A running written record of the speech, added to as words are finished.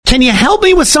Can you help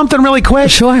me with something really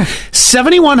quick? Sure.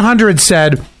 7100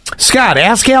 said, Scott,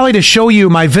 ask Allie to show you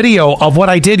my video of what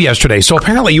I did yesterday. So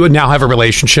apparently you would now have a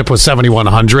relationship with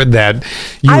 7100 that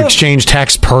you exchange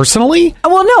text personally?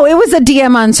 Well, no, it was a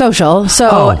DM on social.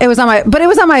 So it was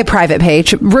on my private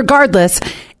page. Regardless,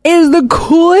 it is the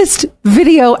coolest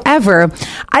video ever.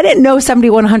 I didn't know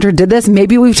 7100 did this.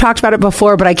 Maybe we've talked about it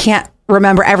before, but I can't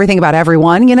remember everything about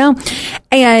everyone, and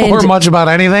or much about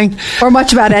anything.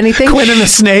 Quinn and the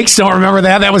Snakes, don't remember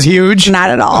that? That was huge. Not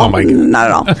at all. Oh my God. Not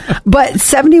at all. But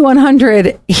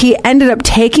 7100, he ended up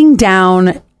taking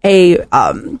down a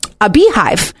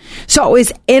beehive. So it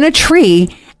was in a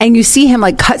tree, and you see him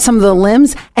like cut some of the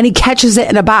limbs, and he catches it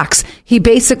in a box. He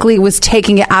basically was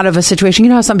taking it out of a situation. You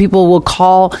know how some people will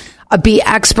call a bee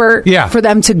expert for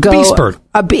them to go. Bee-spert.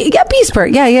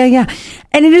 Bee-spert. Yeah.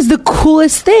 And it is the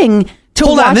coolest thing to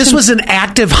Hold watch. on, this was an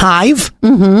active hive?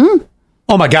 Mm-hmm.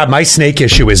 Oh my God, my snake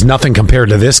issue is nothing compared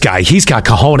to this guy. He's got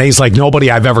cojones like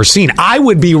nobody I've ever seen. I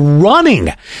would be running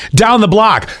down the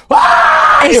block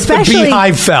if the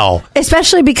beehive fell.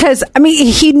 Especially because,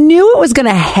 he knew it was going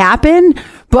to happen,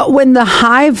 but when the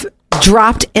hive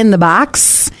dropped in the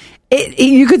box,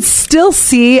 you could still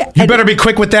see. You better be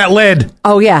quick with that lid.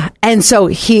 Oh, yeah. And so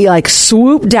he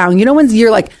swooped down. You know, when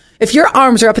you're if your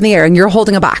arms are up in the air and you're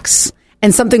holding a box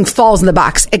and something falls in the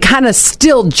box, it kind of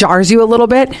still jars you a little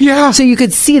bit. Yeah. So you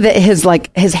could see that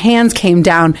his hands came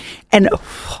down, and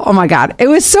oh my God, it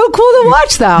was so cool to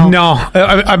watch though. No,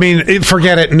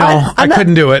 forget it. No, I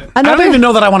couldn't do it. I don't even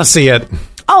know that I want to see it.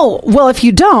 Oh, well, if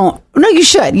you don't, no, you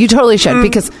should. You totally should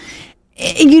because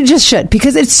you just should,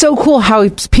 because it's so cool how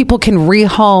people can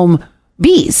rehome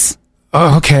bees.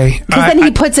 Oh, okay. Because then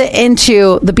he puts it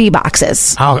into the bee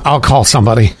boxes. I'll call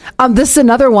somebody. This is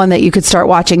another one that you could start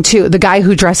watching too. The guy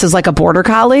who dresses like a border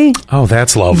collie. Oh,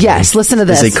 that's lovely. Yes, listen to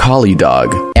this. Is a collie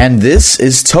dog. And this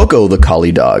is Toko the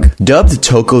collie dog. Dubbed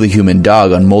Toko the human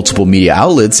dog on multiple media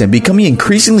outlets and becoming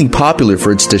increasingly popular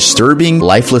for its disturbing,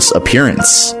 lifeless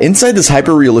appearance. Inside this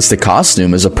hyper-realistic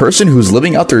costume is a person who's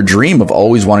living out their dream of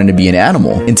always wanting to be an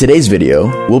animal. In today's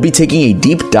video, we'll be taking a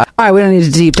deep dive. All right, we don't need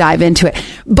to deep dive into it.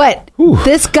 But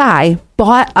this guy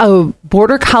bought a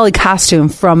border collie costume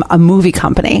from a movie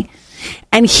company,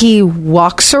 and he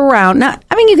walks around. Now,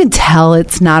 you can tell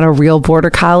it's not a real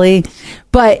border collie,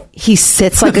 but he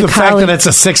sits like a collie. The fact that it's a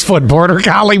 6-foot border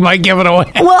collie might give it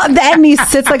away. Well, and he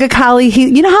sits like a collie.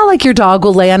 You know how your dog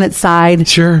will lay on its side?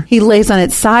 Sure. He lays on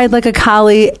its side like a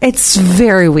collie. It's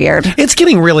very weird. It's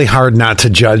getting really hard not to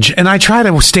judge, and I try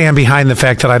to stand behind the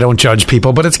fact that I don't judge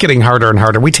people, but it's getting harder and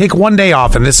harder. We take one day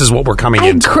off, and this is what we're coming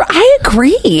into. I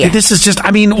agree. This is just,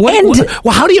 how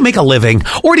do you make a living?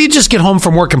 Or do you just get home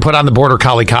from work and put on the border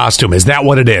collie costume? Is that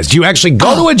what it is? Do you actually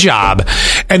go to a job,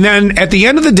 and then at the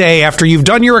end of the day, after you've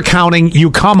done your accounting,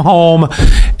 you come home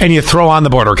and you throw on the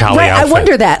border collie outfit? I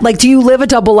wonder that. Do you live a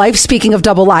double life? Speaking of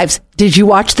double lives, did you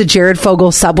watch the Jared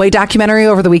Fogle Subway documentary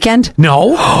over the weekend?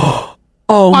 No.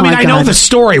 Oh, my God. I know the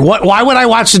story. Why would I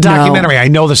watch the documentary? No. I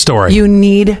know the story. You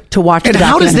need to watch the documentary. And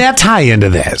how does that tie into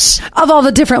this? Of all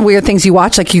the different weird things you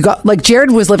watch, Jared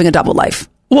was living a double life.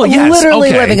 Well, yes.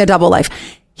 Literally living a double life.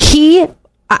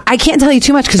 I can't tell you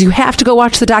too much because you have to go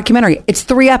watch the documentary. It's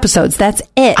 3 episodes. That's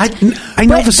it. I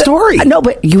know the story. No,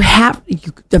 but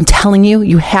I'm telling you,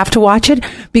 you have to watch it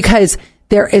because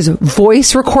there is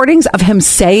voice recordings of him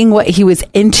saying what he was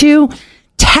into,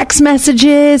 text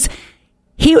messages.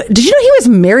 Did you know he was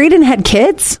married and had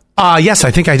kids? Yes,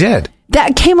 I think I did.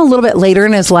 That came a little bit later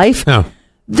in his life. Oh.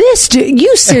 This dude,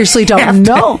 you seriously don't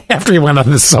know. After he went on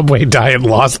the Subway diet and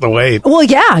lost the weight. Well,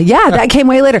 yeah, that came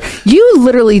way later. You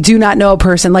literally do not know a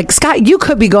person. Scott, you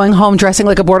could be going home dressing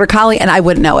like a border collie and I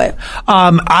wouldn't know it.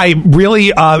 I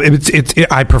really,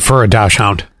 I prefer a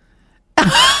dachshund.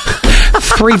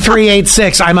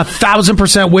 3386. I'm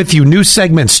 1,000% with you. New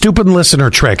segment, stupid listener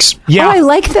tricks. Yeah. Oh, I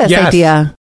like this idea.